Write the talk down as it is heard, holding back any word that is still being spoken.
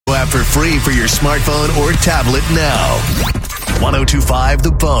app for free for your smartphone or tablet now. 102.5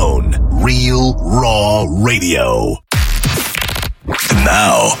 The Bone. Real, raw radio. And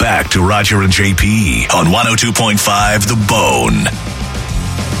now, back to Roger and JP on 102.5 The Bone.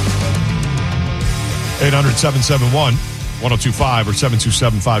 800-771-1025 or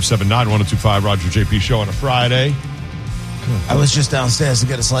 727-579-1025. Roger JP Show on a Friday. I was just downstairs to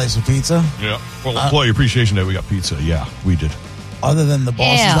get a slice of pizza. Yeah. Well, Employee Appreciation Day, we got pizza. Yeah, we did. Other than the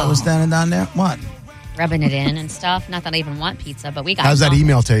bosses that was standing down there? What? Rubbing it in and stuff. Not that I even want pizza, but we got How's that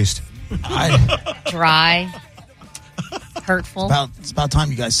email taste? Dry. Hurtful. It's about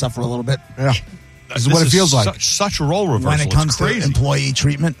time you guys suffer a little bit. Yeah. This is what it feels like. Such role reversal. When it comes to employee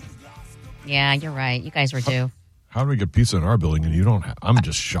treatment. Yeah, you're right. You guys were due. How do we get pizza in our building and you don't have? I'm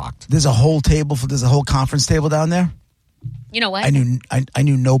just shocked. There's a whole conference table down there. You know what? I knew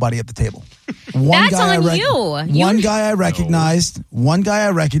nobody at the table. That's on you. One guy I recognized. One guy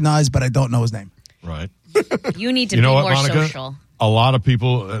I recognized, but I don't know his name. Right. You need to be more Monica? social. A lot of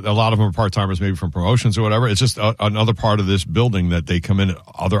people, a lot of them are part-timers, maybe from promotions or whatever. It's just another part of this building that they come in at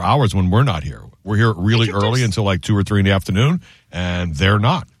other hours when we're not here. We're here really early until like 2 or 3 in the afternoon, and they're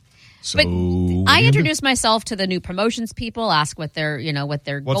not. So but I introduce myself to the new promotions people, ask what their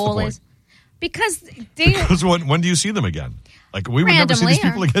goal is. Because when do you see them again? Like we would never see these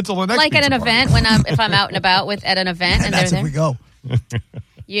people again until the next. Like at an event if I'm out and about at an event and that's they're if we go.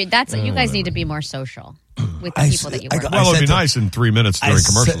 You guys need to be more social with the people that you work with. Well, it'd be nice in 3 minutes during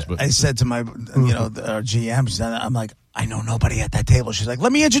commercials. But I said to my our GM, I'm like, I know nobody at that table. She's like,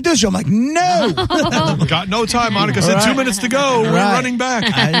 let me introduce you. I'm like, no. Got no time. Monica said 2 minutes to go. We're running back.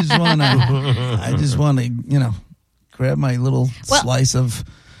 I just want to, grab my little slice of.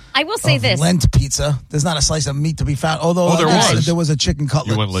 I will say this. Lent pizza. There's not a slice of meat to be found. Although there was a chicken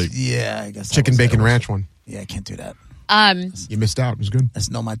cutlet. You went late. Yeah, I guess. Chicken bacon ranch one. Yeah, I can't do that. You missed out. It was good.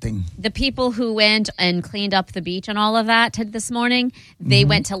 That's not my thing. The people who went and cleaned up the beach and all of that this morning, they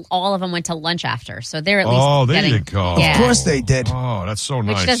all of them went to lunch after. So they're at least there you go. Yeah. Of course they did. Oh, that's so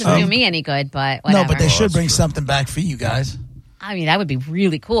nice. Which doesn't do me any good, but whatever. No, but they should bring something back for you guys. I mean, that would be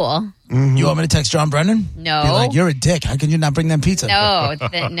really cool. Mm-hmm. You want me to text John Brennan? No. Be like, you're a dick. How can you not bring them pizza? No,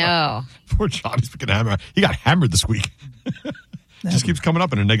 no. Poor Johnny's freaking hammered. He got hammered this week. Just keeps coming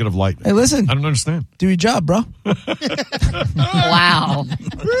up in a negative light. Hey, listen. I don't understand. Do your job, bro. Wow.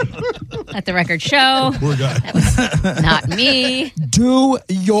 Let the record show. Poor guy. That was not me. Do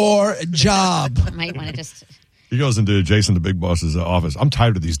your job. I might want to just... He goes into Jason, the big boss's office. I'm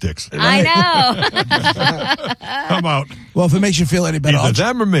tired of these dicks. I know. I'm out. Well, if it makes you feel any better, either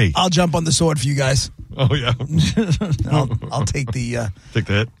them or me. I'll jump on the sword for you guys. Oh, yeah. I'll take the... take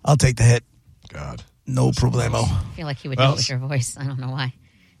the hit? I'll take the hit. God. No problemo. I feel like he would know it was your voice. I don't know why.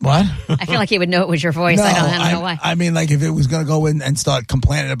 What? I feel like he would know it was your voice. No, I don't know why. I mean, like, if it was going to go in and start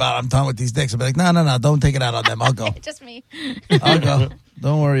complaining about I'm done with these dicks, I'd be like, no, don't take it out on them. I'll go. Just me. I'll go.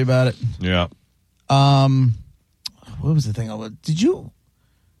 Don't worry about it. Yeah. What was the thing? Did you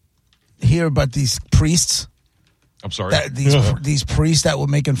hear about these priests? I'm sorry. These priests that were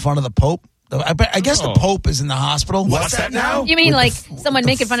making fun of the Pope? I guess the Pope is in the hospital. What's that now? You mean like someone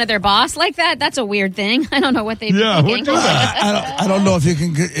making fun of their boss like that? That's a weird thing. I don't know what they'd be thinking. Do that? I don't know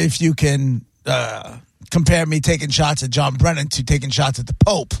if you can compare me taking shots at John Brennan to taking shots at the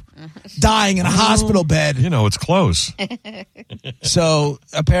Pope dying in a hospital bed. It's close. So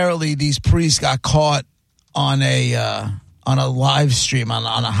apparently these priests got caught on a live stream on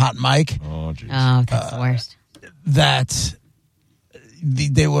a hot mic. Oh, geez. Oh, that's the worst. That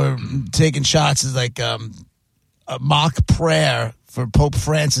they were taking shots as like a mock prayer for Pope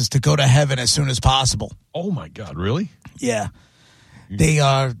Francis to go to heaven as soon as possible. Oh my God! Really? Yeah, they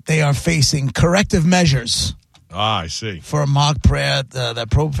are facing corrective measures. I see. For a mock prayer that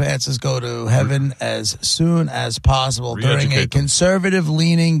Pope Francis go to heaven as soon as possible during a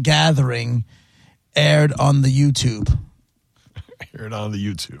conservative-leaning gathering aired on the YouTube.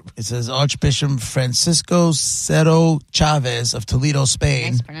 It says Archbishop Francisco Cerro Chavez of Toledo,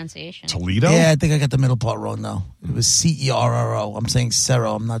 Spain. Nice pronunciation. Toledo? Yeah, I think I got the middle part wrong, though. It was Cerro. I'm saying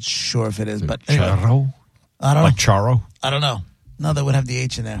Cerro. I'm not sure if it is. But anyway. Charo? I don't know. Like Charo? I don't know. No, they would have the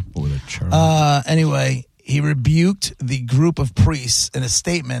H in there. Oh, the Charo. Anyway, he rebuked the group of priests in a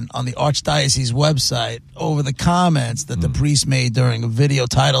statement on the Archdiocese website over the comments that the priest made during a video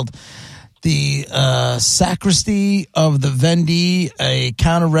titled The Sacristy of the Vendi, a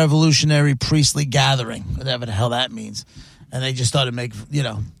counter-revolutionary priestly gathering, whatever the hell that means. And they just started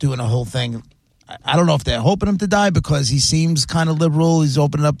doing a whole thing. I don't know if they're hoping him to die because he seems kind of liberal. He's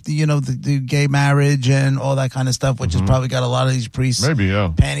opening up the gay marriage and all that kind of stuff, which has probably got a lot of these priests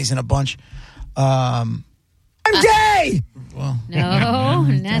panties in a bunch. I'm gay! Well, no,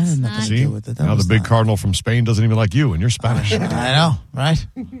 that's See, now the big cardinal from Spain doesn't even like you, and you're Spanish. I know, right?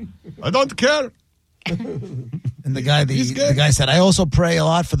 I don't care. And the guy said, I also pray a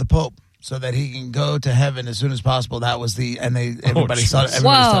lot for the Pope so that he can go to heaven as soon as possible. That was everybody started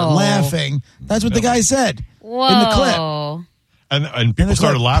laughing. That's what the guy said in the clip. And people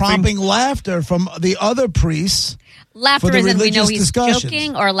started laughing. Prompting laughter from the other priests. Laughter is in we know he's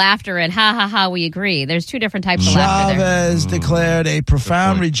joking, or laughter and ha ha ha we agree. There's two different types of laughter there. Chavez declared a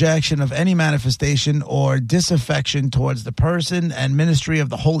profound rejection of any manifestation or disaffection towards the person and ministry of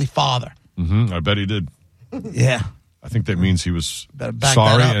the Holy Father. I bet he did. Yeah. I think that means he was back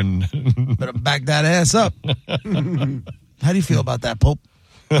sorry and better back that ass up. How do you feel about that, Pope?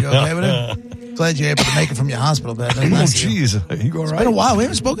 You okay with it? Glad you're able to make it from your hospital bed. Oh, jeez. You all right? It's been a while. We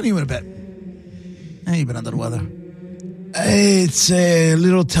haven't spoken to you in a bit. You've been under the weather. It's a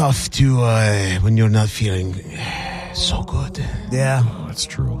little tough to when you're not feeling so good. Yeah. Oh, that's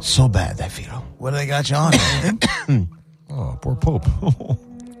true. So bad, I feel. What do they got you on? Oh, poor Pope.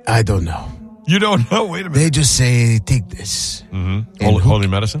 I don't know. You don't know? Wait a minute. They just say, take this. Holy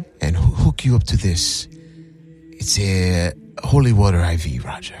medicine? And hook you up to this. It's a holy water IV,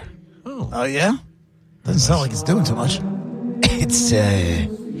 Roger. Oh yeah? Doesn't sound like it's doing too much. It's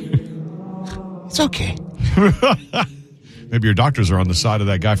okay. Maybe your doctors are on the side of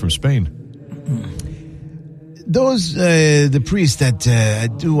that guy from Spain. Those, the priests that, I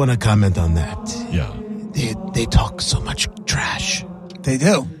do want to comment on that. Yeah. They talk so much trash. They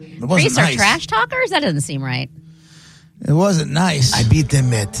do. Priests are trash talkers? That doesn't seem right. It wasn't nice. I beat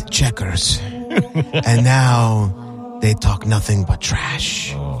them at checkers. And now they talk nothing but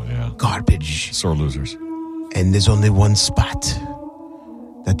trash. Oh, yeah. Garbage. Sore losers. And there's only one spot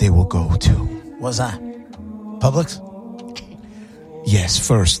that they will go to. What's that? Publix? Yes,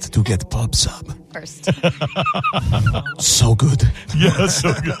 first to get pub sub. First. So good. Yeah,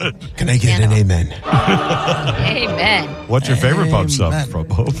 so good. Can I get an amen? Amen. What's your favorite pub sub from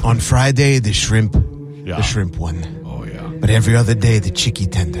Pope? On Friday, the shrimp. Yeah. The shrimp one. Oh, yeah. But every other day, the chicky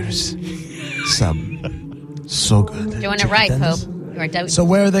tenders. Sub. So good. Doing it right, Pope. So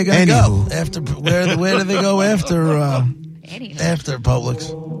where are they going to go? After where do they go after after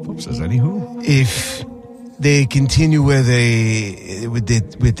Publix? Pope says anywho. If they continue with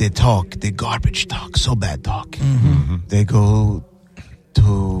their talk, the garbage talk, so bad talk. They go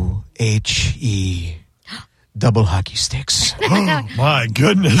to HE double hockey sticks. Oh, my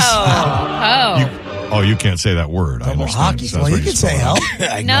goodness. You can't say that word. Double hockey sticks. Well, you can say hell.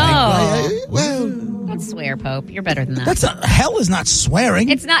 No. Well, don't swear, Pope. You're better than that. Hell is not swearing.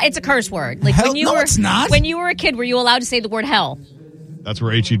 It's not. It's a curse word. Like hell, it's not. When you were a kid, were you allowed to say the word hell? That's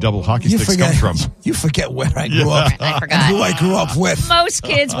where HE double hockey sticks come from. You forget where I grew up. I forgot. Who I grew up with. Most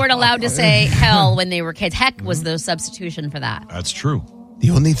kids weren't allowed to say hell when they were kids. Heck was the substitution for that. That's true.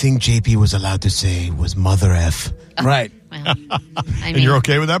 The only thing JP was allowed to say was mother F. Right. Well, and you're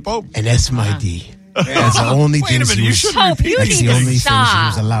okay with that, Pope? And S my D. That's the only thing Wait a minute, you should repeat. That's the only thing she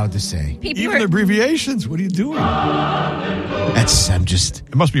was allowed to say. Even abbreviations. What are you doing?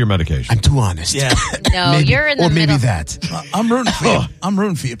 It must be your medication. I'm too honest. Yeah. No, you're in the middle. Or maybe that. I'm rooting for you. I'm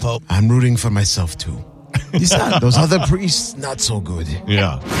rooting for you, Pope. I'm rooting for myself, too. Those other priests, not so good.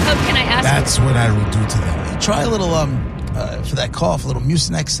 Yeah. Pope, can I ask? That's what I will do to them. Try a little, for that cough, a little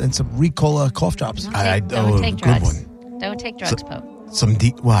Mucinex and some Ricola cough drops. Don't take drugs. Good one. Don't take drugs, Pope.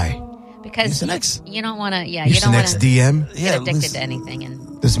 Why? Because Mucinex? You don't want to. Yeah, Mucinex you don't want to DM. Get addicted to anything.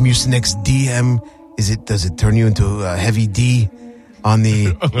 And does Mucinex DM? Does it turn you into a heavy D on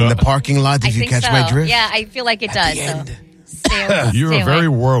in the parking lot if you catch my drift? Yeah, I feel like it does. You are very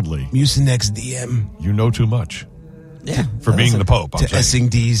worldly. Mucinex DM. You know too much. Yeah, for being the Pope. To S-ing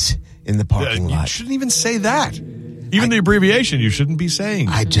D's in the parking lot. You shouldn't even say that. Even the abbreviation, you shouldn't be saying.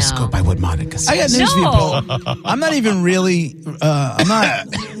 I just go by what Monica says. I got news for you, Pope. I'm not even really. I'm not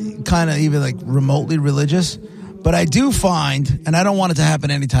kind of even like remotely religious, but I do find, and I don't want it to happen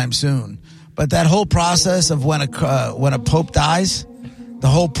anytime soon. But that whole process of when a pope dies, the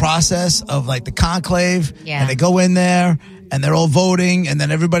whole process of like the conclave, and they go in there and they're all voting, and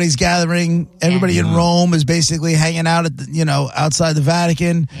then everybody's gathering. Everybody in Rome is basically hanging out at outside the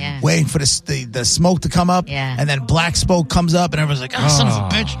Vatican, waiting for the smoke to come up, and then black smoke comes up, and everyone's like, "Oh, son of a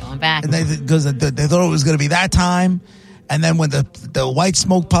bitch!" Going back, and because they thought it was going to be that time, and then when the white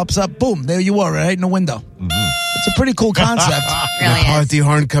smoke pops up, boom, there you are, right in the window. It's a pretty cool concept. Really the party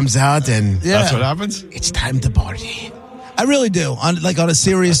horn comes out, and that's what happens. It's time to party. I really do. On a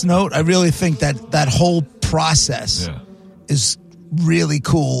serious note, I really think that whole process is really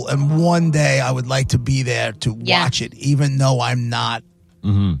cool, and one day I would like to be there to watch it, even though I'm not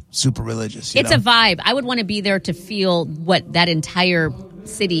super religious. It's a vibe. I would want to be there to feel what that entire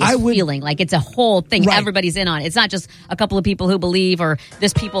city is feeling. Like it's a whole thing. Right. Everybody's in on it. It's not just a couple of people who believe or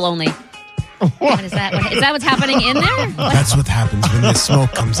this people only. What is that? Is that what's happening in there? That's what happens when the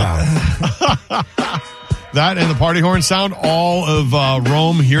smoke comes out. That and the party horn sound, all of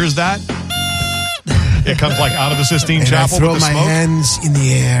Rome hears that. It comes like out of the Sistine And Chapel I throw with the my smoke. hands in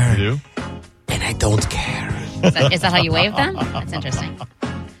the air. You do? And I don't care. Is that how you wave them? That's interesting.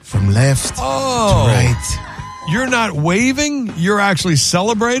 From left to right. You're not waving? You're actually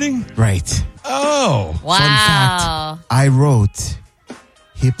celebrating? Right. Oh. Wow. Fun fact, I wrote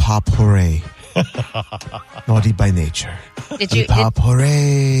Hip Hop Hooray. Naughty by nature. Did you Hip Hop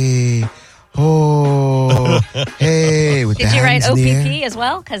Hooray. Oh, hey. With did the you write hands in the air. OPP as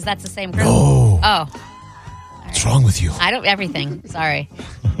well? Because that's the same group. No. Oh, What's wrong with you? I don't. Everything. Sorry.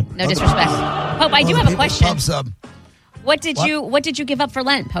 No disrespect. Pope, I do have a question. Pub sub. What did you give up for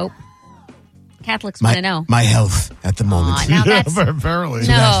Lent, Pope? Catholics want to know. My health at the moment. Aw, now Yeah, that's, apparently. No.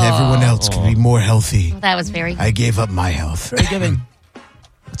 That everyone else could be more healthy. that was very. I gave up my health. Very giving.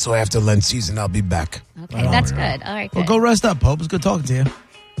 So after Lent season, I'll be back. Okay, that's good. All right, good. Well, go rest up, Pope. It's good talking to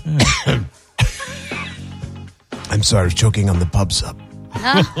you. I'm sorry, choking on the pub sub.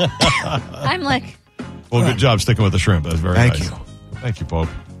 I'm like, Well, good job sticking with the shrimp. That's very Thank nice. you. Thank you, Pope.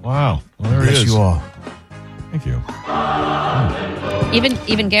 Wow. Well, there he Bless is. you all. Thank you. even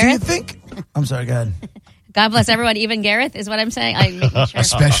Do you Gareth. think? I'm sorry, go ahead. God bless everyone. Even Gareth is what I'm saying. I'm making sure.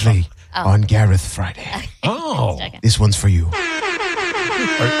 Especially on Gareth Friday. Oh. This one's for you.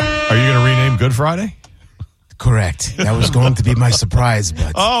 Are you going to rename Good Friday? Correct. That was going to be my surprise,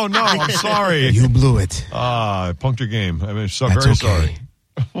 but Oh, no. I'm sorry. you blew it. I punked your game. I mean, so That's very okay.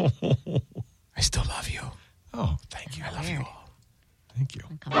 sorry. I still love you. Oh, thank you. I love you all. Thank you.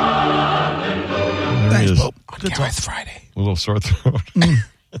 Come on. There he Thanks, is. Pope. On Good Gareth talk. Friday. A little sore throat.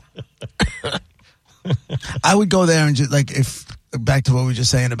 I would go there and just like if back to what we were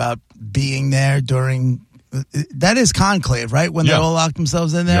just saying about being there during that is conclave, right? When Yeah. they all lock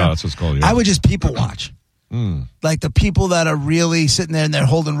themselves in there. Yeah, that's what it's called, yeah. I would just people watch. Like the people that are really sitting there and they're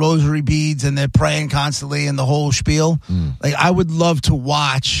holding rosary beads and they're praying constantly and the whole spiel. Like I would love to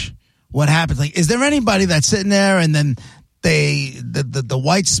watch what happens. Like, is there anybody that's sitting there and then the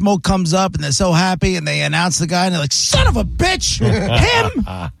white smoke comes up and they're so happy and they announce the guy and they're like, son of a bitch,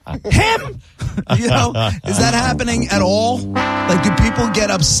 him, you know, is that happening at all? Like, do people get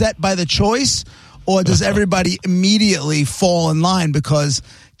upset by the choice or does everybody immediately fall in line because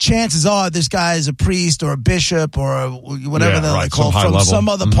chances are this guy is a priest or a bishop or whatever Yeah, they're right, called some high from level. some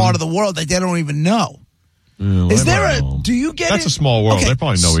other part of the world that they don't even know. Is there a? Do you get? That's it? a small world. Okay. They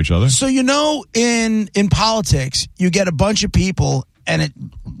probably know each other. So you know, in politics, you get a bunch of people, and it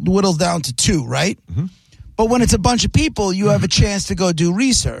whittles down to two, right? Mm-hmm. But when it's a bunch of people, you have a chance to go do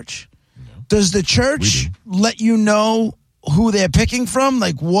research. Does the church let you know who they're picking from?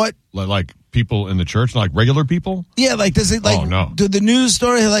 Like what? Like people in the church, like regular people? Yeah, like does it like? Oh, no. Do the news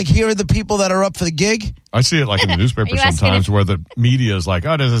story like here are the people that are up for the gig? I see it like in the newspaper Are you asking sometimes where the media is like,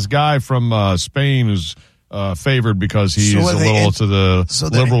 oh, there's this guy from Spain who's favored because he's So a are they little in- to the so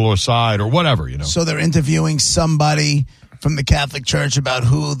they're- liberal side or whatever, you know. So they're interviewing somebody from the Catholic Church about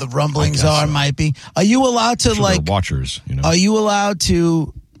who the rumblings are might be. Are you allowed to Sure, like? they're watchers, you know. Are you allowed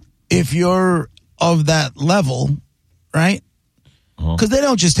to, if you're of that level, right? Because they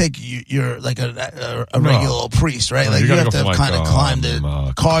don't just take you, you're like a regular old priest, right? No, like you you gotta have go to for, like, kind of climb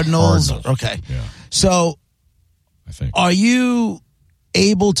the cardinals. Okay, Yeah, so I think. are you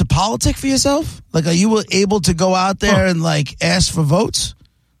able to politic for yourself? Like, are you able to go out there and like ask for votes?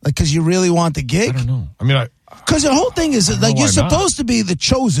 Like, because you really want the gig? I don't know. I mean, Because the whole thing is don't like know you're why not. supposed to be the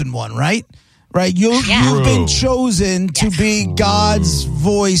chosen one, right? Right? You've True. been chosen to be God's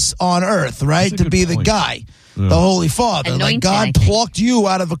voice on earth, right? That's a To be good the point. guy, the Holy Father. Anointed, like God I think. plucked you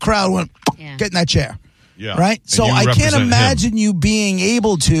out of a crowd and went, Yeah. get in that chair. yeah. Right? And So you I can't represent him. imagine you being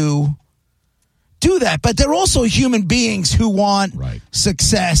able to do that. But they're also human beings who want Right.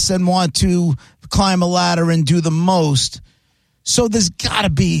 success and want to climb a ladder and do the most. So there's got to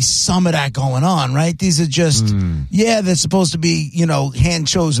be some of that going on, right? These are just, yeah, they're supposed to be, you know, hand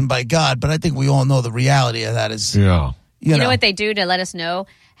chosen by God. But I think we all know the reality of that is, Yeah. you You know know what they do to let us know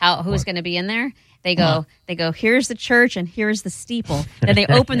who's going to be in there? They go, here's the church and here's the steeple. Then they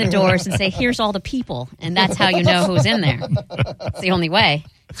open the doors and say, here's all the people. And that's how you know who's in there. It's the only way.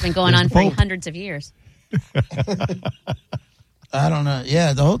 It's been going on for hundreds of years. I don't know.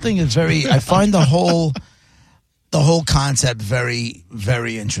 Yeah, the whole thing is very, I find the whole concept very,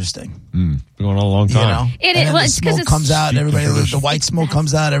 very interesting. Been going on a long You time. know, It and is- then well, the it's 'cause smoke it's comes out, and steeped everybody in the white smoke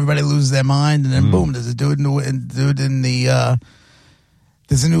comes out, everybody loses their mind, and then boom, there's a dude in the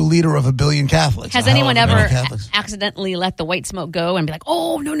There's a new leader of 1 billion Catholics. Has Or anyone however ever many Catholics. accidentally let the white smoke go and be like,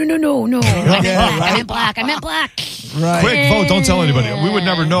 oh, no. I meant black. Right. Quick, vote. Don't tell anybody. We would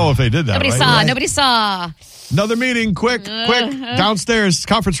never know if they did that. Nobody right? saw. Right. Nobody saw. Another meeting. Quick. Downstairs.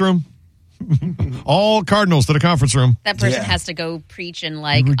 Conference room. All cardinals to the conference room. That person Yeah. has to go preach in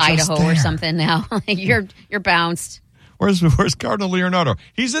like We were just Idaho or there. something now. You're bounced. Where's Cardinal Leonardo?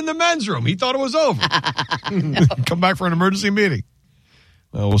 He's in the men's room. He thought it was over. Come back for an emergency meeting.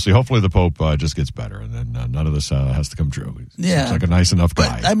 Well, we'll see. Hopefully the Pope just gets better, and then none of this has to come true. He Yeah. seems like a nice enough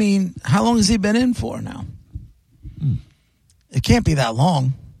guy. But, I mean, how long has he been in for now? It can't be that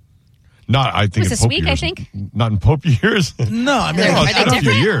long. Not, I think Was in this Pope week, I years. think? Not in Pope years. No, I mean, No, Are it's they been a few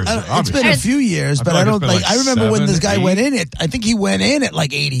different? years. It's obviously. been a few years, I but feel I like don't it's been like. like I remember when this 7, guy went 8. in it. I think he went in at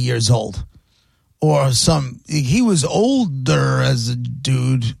like 80 years old, or some. He was older as a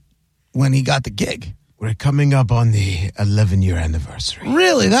dude when he got the gig. We're coming up on the 11-year anniversary.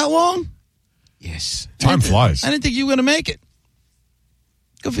 Really, that long? Yes. Time flies. I didn't think you were going to make it.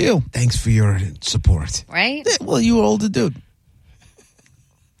 Good for you. Thanks for your support. Right? Yeah, well, you were older dude.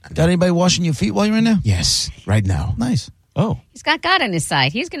 Got anybody washing your feet while you're in there? Yes, right now. Nice. Oh, He's got God on his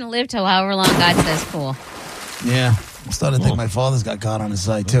side. He's going to live till however long God says cool. Yeah. I'm starting to think my father's got God on his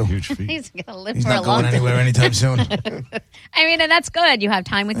side, too. huge feat. He's going to live He's for a not long going time. anywhere anytime soon. He's I mean, and that's good. You have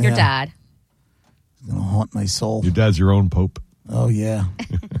time with your Yeah. dad. going to haunt my soul. Your dad's your own Pope. Oh, yeah.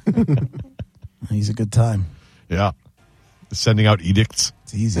 He's a good time. Yeah. Sending out edicts,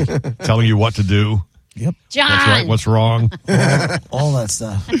 It's easy. telling you what to do. Yep. John! What's right, what's wrong. All that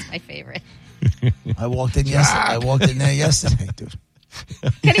stuff. My favorite. I walked in there yesterday, dude.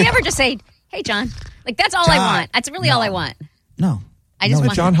 Can he ever just say, hey, John? Like, that's all I John. want. That's really all I want. No. I just No,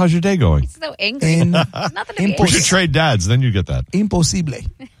 want John, how's your day going? He's so angry. In- There's nothing to be We angry should Impulse. trade dads, then you get that. Impossible.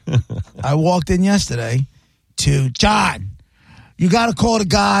 I walked in yesterday to John. You got to call the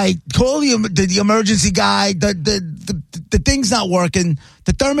guy. Call the emergency guy. The thing's not working.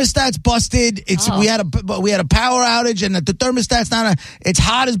 The thermostat's busted. We had a power outage, and the thermostat's not. It's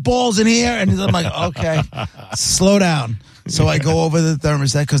hot as balls in here. And I'm like, okay, slow down. So I go over the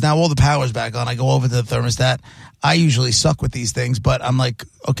thermostat because now all the power's back on. I go over to the thermostat. I usually suck with these things, but I'm like,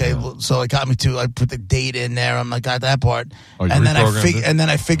 okay. So it got me to. I put the date in there. I'm like, got that part, Oh, you and then reprogrammed it? and then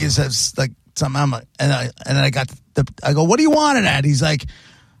I figured it's like something. I'm like, and then I got I go, what do you want it at? He's like,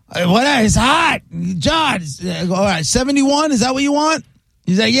 what? It's hot, John. I go, all right, 71. Is that what you want?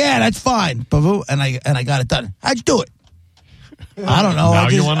 He's like, yeah, that's fine. And I got it done. How'd you do it? I don't know. Now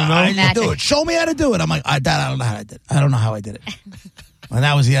you wanna know? I just do Magic. it. Show me how to do it. I'm like, Dad, I don't know how I did it. I don't know how I did it. And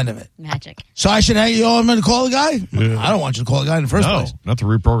that was the end of it. magic. So I should, I'm going to call the guy? I don't want you to call the guy in the first No, place. not to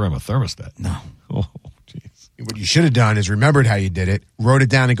reprogram a thermostat. No. Oh, jeez. What you should have done is remembered how you did it, wrote it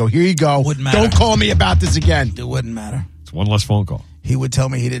down, and go, here you go. Wouldn't matter. Don't call me about this again. It wouldn't matter. It's one less phone call. He would tell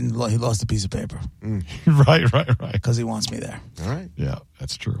me he lost a piece of paper Right. because he wants me there. All right. Yeah,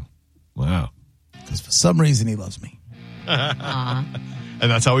 that's true. Wow. Because for some reason he loves me. And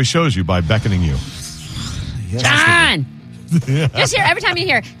that's how he shows you, by beckoning you. Yes. John! Just hear, every time you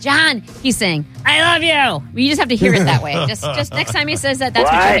hear, John, he's saying, I love you. You just have to hear it that way. Just next time he says that, that's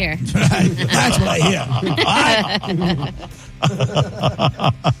what you hear. That's what I hear.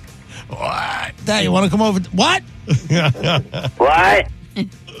 What? Dad, you want to come over? What? What?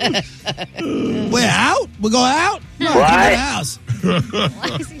 We're out? We go out? No, What? come to the house.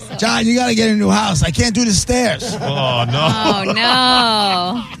 Why is he so... John, you got to get a new house. I can't do the stairs. Oh, no. Oh,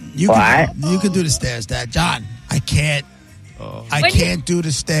 no. You What? you can do the stairs, Dad. John, I can't. I When you- can't do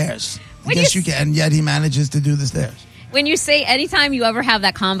the stairs. When Yes, you- you can. And yet he manages to do the stairs. When you say anytime you ever have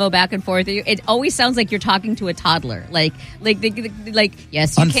that convo back and forth, it always sounds like you're talking to a toddler. Like yes,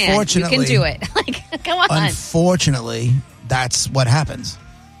 you can. You can do it. Like, come on. Unfortunately, that's what happens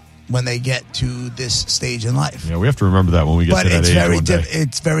when they get to this stage in life. Yeah, we have to remember that when we get But to that it's age very one day.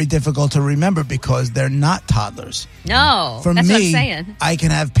 it's very difficult to remember because they're not toddlers. No. For that's me, what I'm saying. I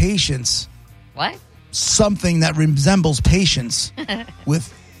can have patience, What? something that resembles patience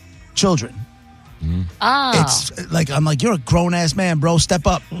with children. Oh. It's like I'm like, you're a grown ass man, bro. Step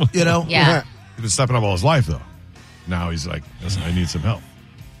up, you know. yeah. He's been stepping up all his life, though. Now he's like, listen, I need some help.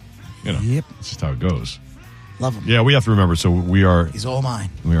 You know, Yep. that's just how it goes. Love him. Yeah, we have to remember. So we are He's all mine.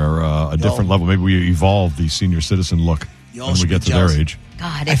 a different level. Maybe we evolve the senior citizen look Y'all when we should get be to jealous. their age.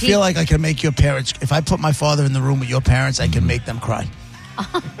 God, I if feel like I can make your parents. If I put my father in the room with your parents, I can make them cry.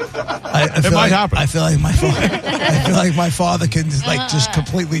 I feel might like, happen. I feel like my father. I feel like my father can just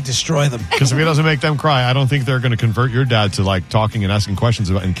completely destroy them. Because if he doesn't make them cry, I don't think they're going to convert your dad to like talking and asking questions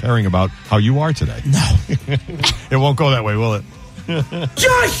about and caring about how you are today. No, It won't go that way, will it?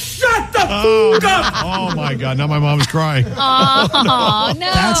 Just shut the fuck up! Oh my God! Now my mom's crying. Oh, no.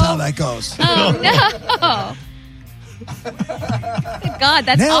 That's how that goes. Oh, no. Good God,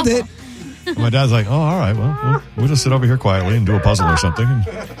 that's Nailed awful. it. My dad's like, oh, all right, well, we'll just sit over here quietly and do a puzzle or something.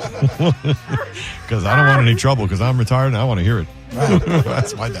 Because I don't want any trouble because I'm retired and I want to hear it.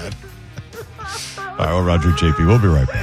 That's my dad. All right, well, Roger JP, we'll be right back.